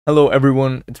Hello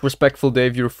everyone, it's Respectful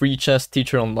Dave, your free chess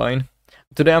teacher online.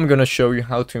 Today I'm gonna show you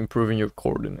how to improve in your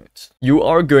coordinates. You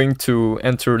are going to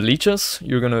enter Lichess,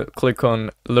 you're gonna click on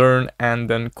Learn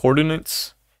and then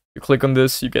Coordinates. You click on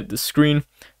this, you get this screen,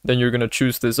 then you're gonna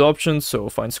choose this option, so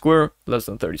find square, less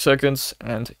than 30 seconds,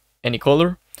 and any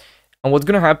color. And what's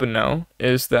gonna happen now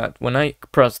is that when I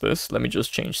press this, let me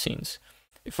just change scenes.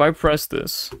 If I press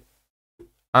this,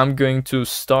 I'm going to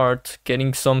start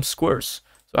getting some squares.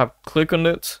 So I click on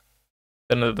it,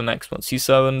 then the next one,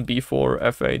 c7, b4,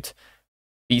 f8,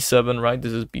 b7, right?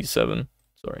 This is b7,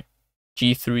 sorry,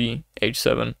 g3,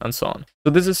 h7, and so on. So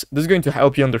this is going to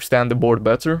help you understand the board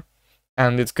better,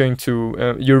 and it's going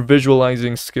to, your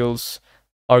visualizing skills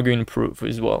are going to improve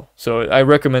as well. So I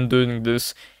recommend doing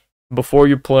this before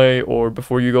you play or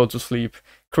before you go to sleep.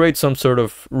 Create some sort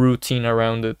of routine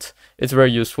around it. It's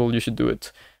very useful, you should do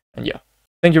it. And yeah,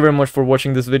 thank you very much for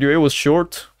watching this video. It was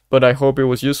short, but I hope it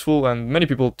was useful, and many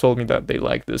people told me that they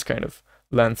like this kind of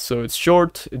length. So it's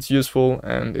short, it's useful,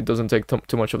 and it doesn't take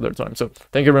too much of their time. So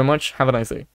thank you very much, have a nice day.